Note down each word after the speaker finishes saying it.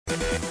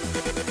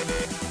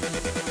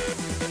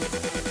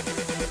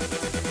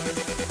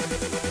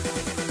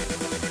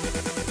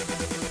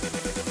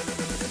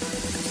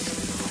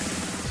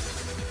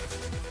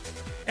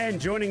And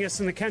joining us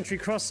in the Country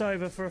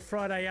Crossover for a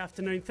Friday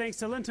afternoon, thanks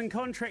to Linton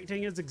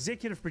Contracting as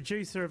executive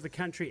producer of the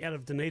Country out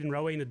of Dunedin,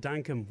 Rowena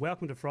Duncum.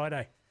 Welcome to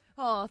Friday.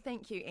 Oh,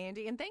 thank you,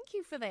 Andy, and thank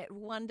you for that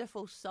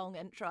wonderful song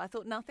intro. I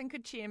thought nothing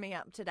could cheer me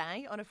up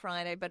today on a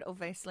Friday, but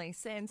obviously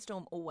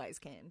Sandstorm always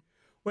can.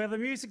 Well, the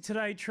music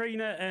today,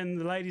 Trina and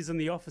the ladies in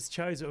the office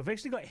chose it. We've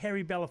actually got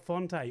Harry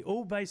Belafonte,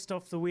 all based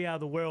off the We Are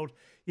the World.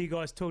 You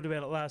guys talked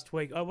about it last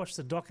week. I watched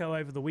the doco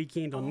over the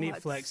weekend on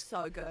Netflix. It's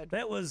so good.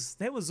 That was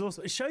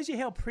awesome. It shows you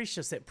how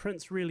precious that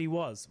Prince really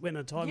was when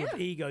a time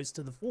of egos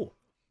to the fore.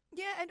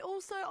 Yeah, and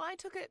also I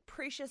took it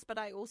precious, but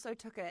I also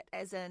took it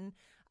as in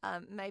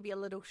maybe a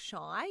little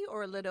shy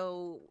or a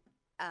little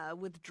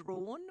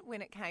withdrawn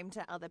when it came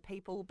to other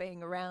people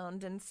being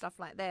around and stuff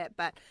like that.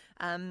 But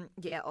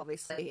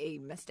obviously he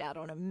missed out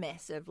on a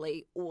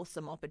massively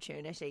awesome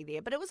opportunity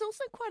there. But it was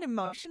also quite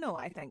emotional,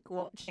 I think,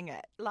 watching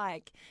it.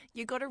 Like,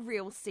 you got a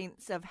real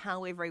sense of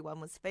how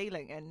everyone was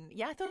feeling. And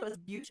yeah, I thought it was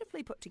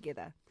beautifully put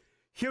together.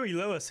 Huey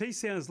Lewis, he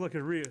sounds like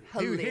a real...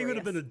 He would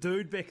have been a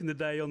dude back in the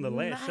day on the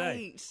lash,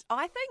 Mate,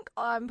 I think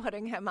I'm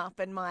putting him up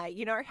in my...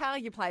 You know how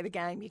you play the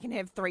game, you can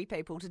have three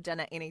people to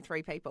dinner, any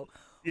three people.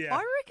 Yeah. I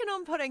reckon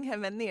I'm putting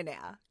him in there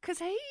now, because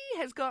he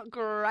has got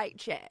great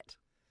chat.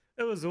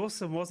 It was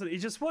awesome, wasn't it? You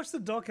just watch the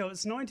doco,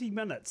 it's 90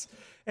 minutes.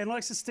 And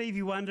like so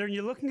Stevie Wonder, and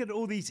you're looking at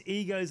all these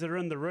egos that are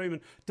in the room,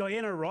 and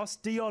Diana Ross,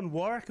 Dionne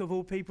Warwick of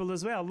all people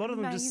as well. A lot of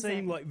them just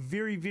seem like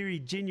very, very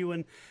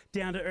genuine,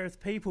 down-to-earth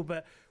people.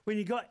 But when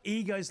you got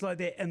egos like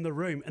that in the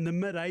room in the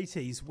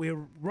mid-'80s, where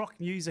rock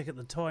music at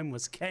the time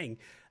was king,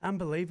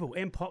 unbelievable,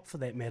 and pop for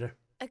that matter.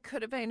 It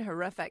could have been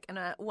horrific. And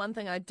one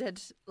thing I did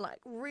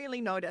really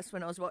notice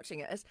when I was watching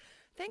it is,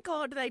 thank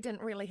God they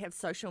didn't really have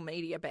social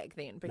media back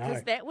then,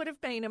 because that would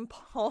have been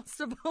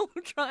impossible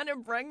trying to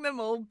bring them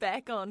all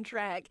back on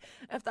track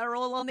if they're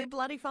all on their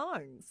bloody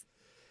phones.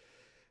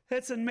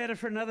 That's a matter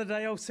for another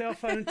day, old cell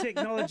phone and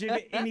technology.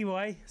 But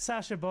anyway,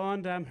 Sacha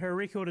Bond, her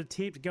record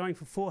attempt going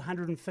for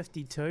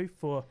 452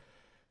 for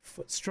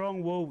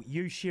strong wool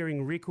ewe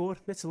shearing record.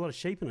 That's a lot of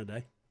sheep in a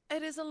day.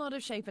 It is a lot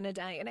of sheep in a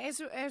day. And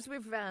as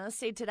we've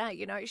said today,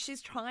 you know,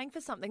 she's trying for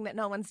something that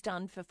no one's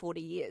done for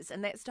 40 years,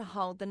 and that's to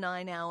hold the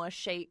 9-hour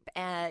sheep,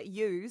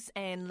 ewes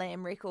and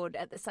lamb record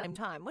at the same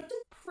time, which is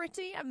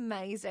pretty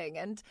amazing.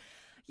 And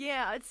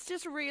yeah, it's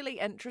just really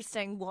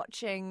interesting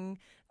watching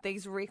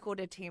these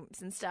record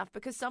attempts and stuff,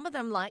 because some of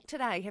them, like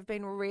today, have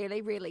been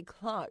really, really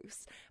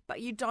close,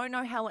 but you don't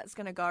know how it's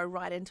going to go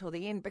right until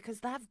the end, because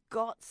they've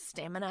got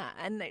stamina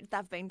and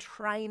they've been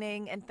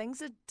training and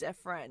things are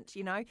different.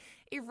 You know,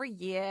 every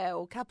year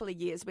or couple of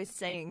years we're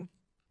seeing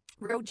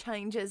real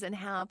changes in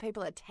how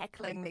people are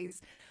tackling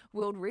these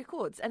world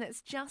records, and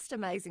it's just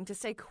amazing to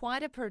see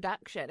quite a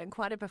production and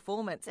quite a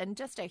performance and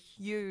just a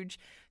huge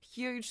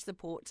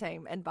support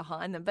team and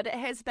behind them. But it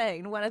has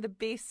been one of the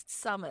best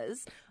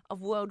summers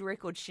of world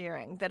record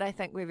sharing that I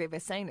think we've ever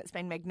seen. It's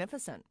been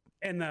magnificent.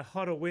 And the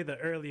hotter weather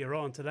earlier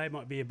on today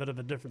might be a bit of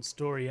a different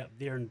story up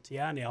there in Te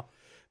Anau,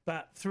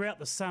 but throughout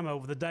the summer,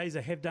 over the days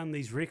I have done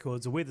these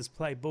records, the weather's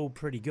played ball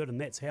pretty good,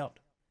 and that's helped.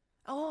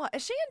 Oh,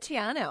 is she in Te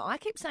Anau? I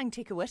keep saying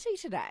Tekawiti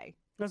today.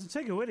 No, it's a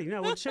Tekawiti.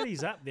 No, well,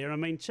 Chitty's up there. I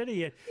mean,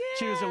 Chitty,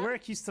 she was at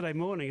work yesterday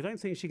morning. I don't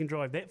think she can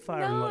drive that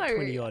far in like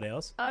 20-odd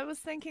hours. I was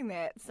thinking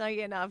that. So,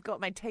 I've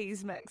got my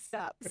T's mixed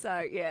up.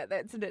 So,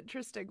 that's an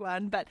interesting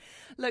one. But,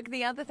 look,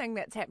 the other thing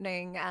that's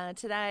happening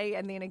today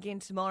and then again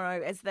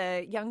tomorrow is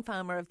the Young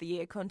Farmer of the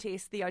Year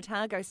contest, the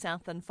Otago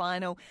Southland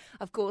Final.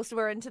 Of course,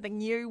 we're into the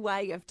new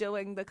way of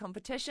doing the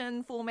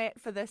competition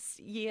format for this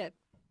year,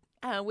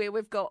 where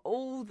we've got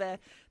all the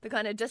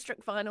kind of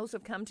district finals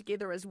have come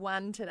together as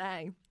one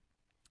today.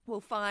 We'll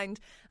find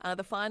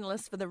the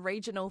finalists for the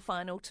regional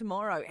final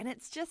tomorrow. And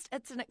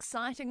it's an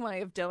exciting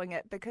way of doing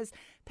it, because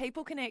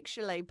people can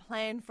actually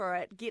plan for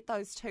it, get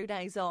those 2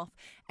 days off,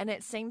 and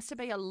it seems to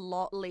be a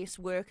lot less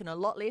work and a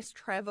lot less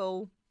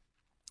travel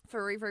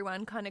for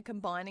everyone, kind of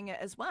combining it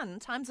as one.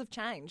 Times have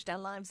changed. Our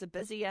lives are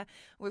busier.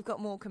 We've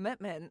got more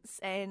commitments.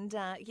 And,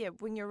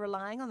 when you're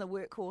relying on the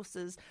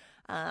workhorses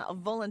of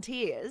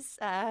volunteers,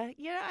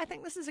 I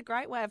think this is a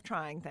great way of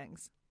trying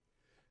things.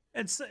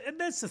 And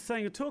that's the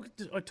thing.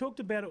 I talked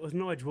about it with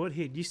Nige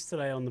Woodhead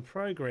yesterday on the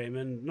program,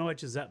 and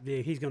Nige is up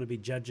there. He's going to be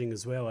judging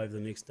as well over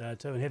the next day or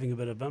two and having a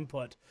bit of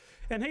input.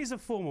 And he's a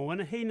former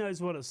winner. He knows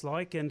what it's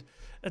like, and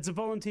it's a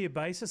volunteer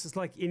basis. It's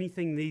like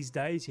anything these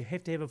days. You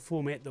have to have a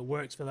format that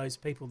works for those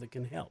people that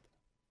can help.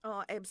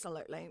 Oh,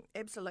 absolutely.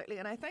 Absolutely.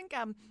 And I think,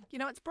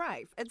 it's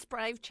brave. It's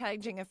brave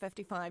changing a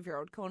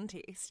 55-year-old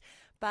contest,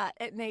 but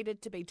it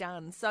needed to be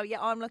done. So,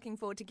 I'm looking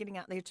forward to getting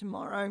out there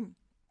tomorrow.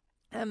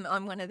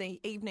 I'm one of the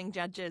evening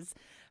judges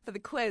for the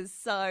quiz,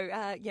 so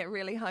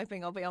really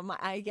hoping I'll be on my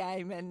A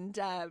game and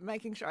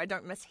making sure I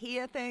don't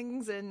mishear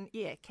things, and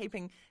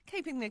keeping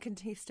the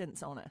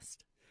contestants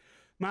honest.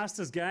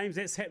 Masters Games,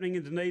 that's happening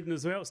in Dunedin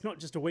as well. It's not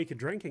just a week of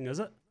drinking, is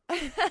it?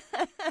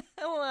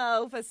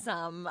 Well, for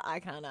some, I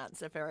can't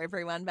answer for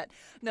everyone, but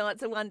no,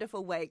 it's a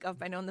wonderful week. I've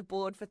been on the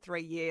board for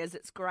 3 years.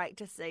 It's great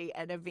to see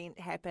an event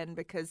happen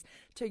because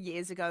 2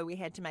 years ago we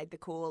had to make the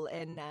call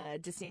in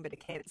December to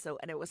cancel,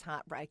 and it was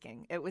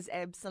heartbreaking. It was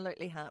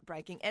absolutely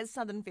heartbreaking. As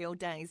Southern Field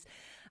Days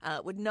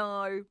would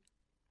know,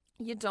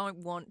 you don't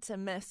want to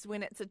miss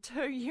when it's a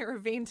 2-year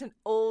event and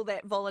all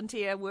that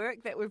volunteer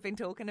work that we've been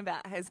talking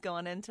about has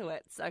gone into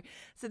it. So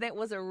that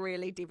was a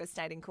really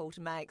devastating call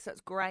to make. So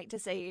it's great to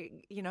see,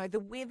 the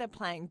weather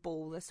playing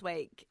ball this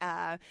week.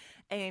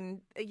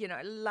 And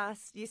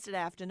yesterday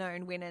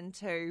afternoon went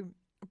into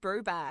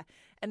Brew Bar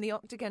and the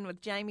Octagon with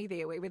Jamie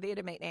there. We were there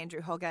to meet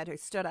Andrew Hoggard, who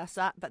stood us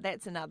up, but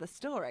that's another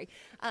story.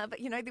 But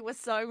there were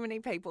so many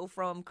people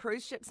from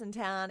cruise ships in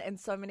town and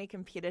so many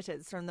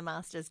competitors from the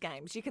Masters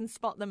Games. You can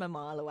spot them a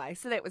mile away,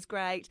 so that was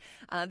great.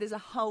 There's a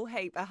whole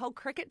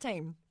cricket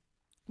team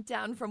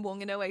down from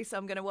Wanganui, so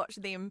I'm going to watch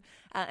them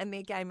in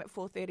their game at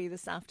 4:30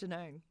 this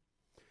afternoon.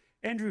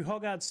 Andrew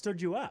Hoggard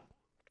stood you up.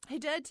 He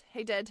did.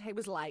 He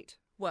was late.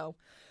 Well,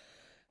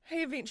 he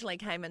eventually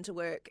came into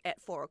work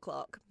at 4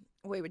 o'clock.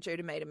 We were due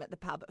to meet him at the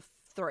pub at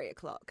 3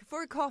 o'clock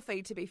for a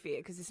coffee, to be fair,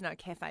 because there's no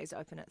cafes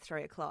open at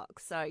 3 o'clock.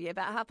 So, yeah,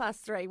 about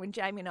 3:30, when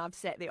Jamie and I've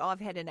sat there, I've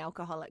had an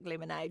alcoholic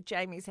lemonade.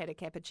 Jamie's had a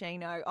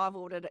cappuccino. I've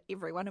ordered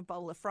everyone a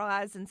bowl of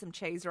fries and some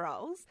cheese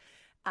rolls.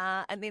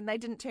 And then they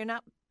didn't turn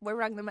up. We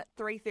rang them at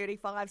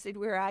 3:35, said,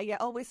 "Where are you?"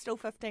 "Oh, we're still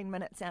 15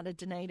 minutes out of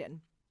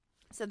Dunedin."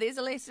 So there's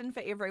a lesson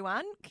for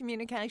everyone.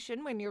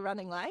 Communication when you're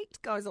running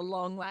late goes a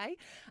long way.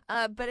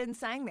 But in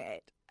saying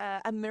that,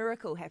 a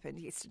miracle happened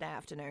yesterday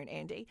afternoon,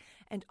 Andy,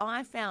 and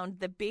I found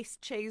the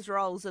best cheese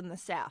rolls in the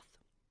south.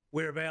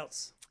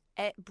 Whereabouts?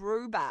 At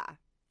Brew Bar.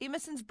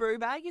 Emerson's Brew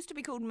Bar used to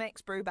be called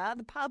Mac's Brew Bar,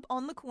 the pub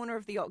on the corner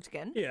of the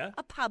Octagon. Yeah.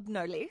 A pub,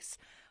 no less.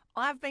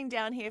 I've been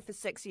down here for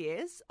 6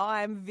 years.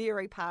 I am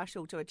very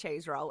partial to a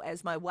cheese roll,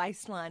 as my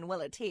waistline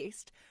will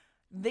attest.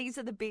 These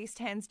are the best,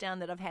 hands down,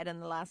 that I've had in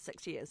the last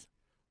 6 years.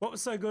 What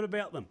was so good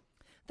about them?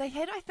 They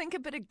had, I think, a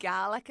bit of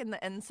garlic in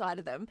the inside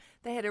of them.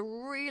 They had a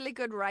really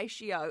good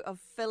ratio of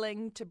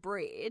filling to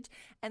bread,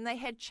 and they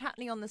had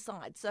chutney on the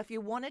side. So if you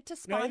wanted to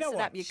spice it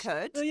up, you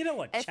could. You know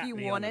what? If you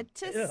wanted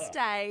to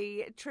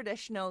stay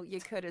traditional,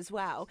 you could as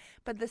well.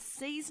 But the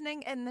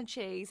seasoning in the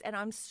cheese, and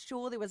I'm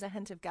sure there was a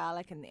hint of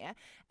garlic in there,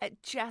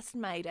 it just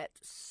made it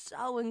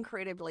so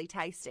incredibly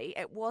tasty.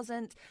 It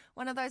wasn't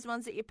one of those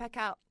ones that you pick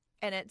up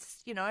and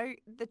it's,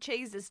 the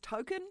cheese is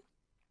token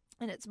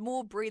and it's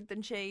more bread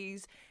than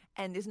cheese,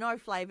 and there's no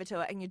flavour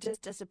to it, and you're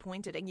just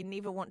disappointed, and you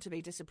never want to be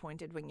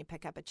disappointed when you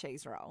pick up a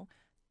cheese roll.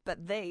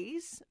 But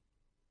these,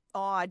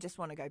 I just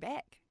want to go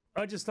back.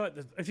 I just like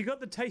if you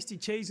got the tasty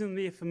cheese in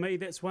there, for me,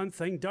 that's one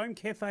thing. Dome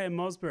Cafe in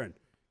Mosburn.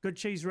 Good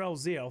cheese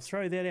rolls there. I'll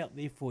throw that out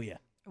there for you.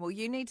 Well,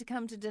 you need to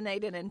come to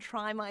Dunedin and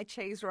try my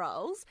cheese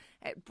rolls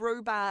at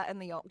Brew Bar in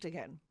the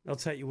Octagon. I'll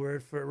take your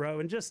word for it,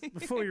 Ro. And just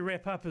before we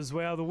wrap up as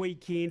well, the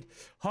weekend,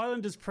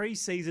 Highlanders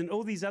pre-season,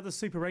 all these other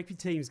Super Rugby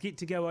teams get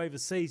to go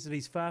overseas to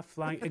these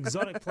far-flung,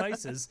 exotic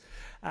places.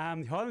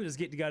 Highlanders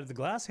get to go to the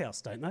Glass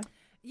House, don't they?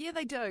 Yeah,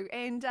 they do.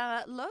 And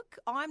look,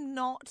 I'm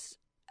not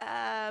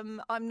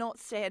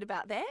sad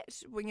about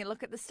that. When you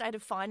look at the state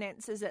of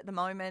finances at the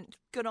moment,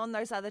 good on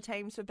those other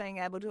teams for being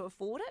able to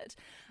afford it.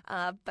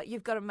 But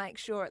you've got to make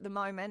sure at the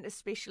moment,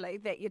 especially,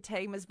 that your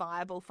team is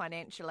viable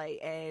financially.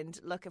 And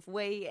look,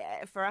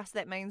 for us,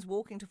 that means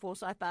walking to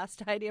Forsyth Bar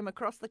Stadium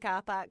across the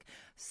car park,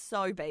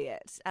 so be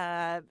it.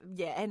 And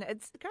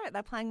it's great.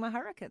 They're playing my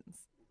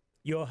Hurricanes.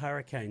 Your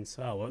Hurricanes.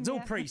 Oh, well, it's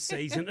all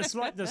pre-season. It's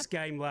like this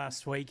game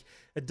last week.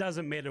 It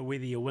doesn't matter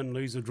whether you win,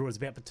 lose or draw. It's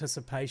about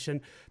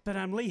participation. But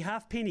Lee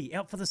Halfpenny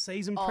out for the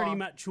season pretty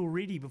much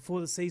already before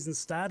the season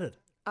started.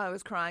 I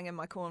was crying in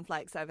my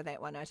cornflakes over that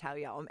one, I tell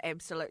you. I'm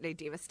absolutely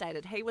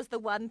devastated. He was the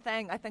one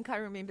thing I think I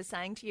remember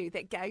saying to you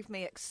that gave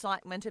me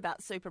excitement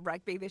about Super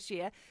Rugby this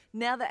year.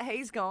 Now that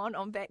he's gone,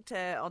 I'm back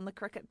to on the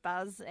cricket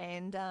buzz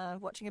and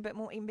watching a bit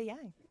more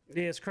NBA.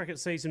 Yeah, it's cricket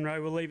season,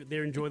 Ro. We'll leave it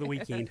there. Enjoy the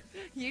weekend.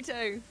 You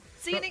too.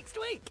 See you next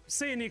week.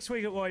 See you next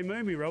week at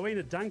Waimumi.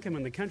 Rowena, Duncum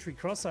and the Country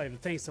Crossover.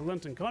 Thanks to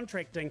Linton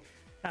Contracting.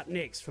 Up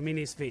next from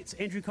NS Vets,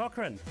 Andrew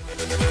Cochrane.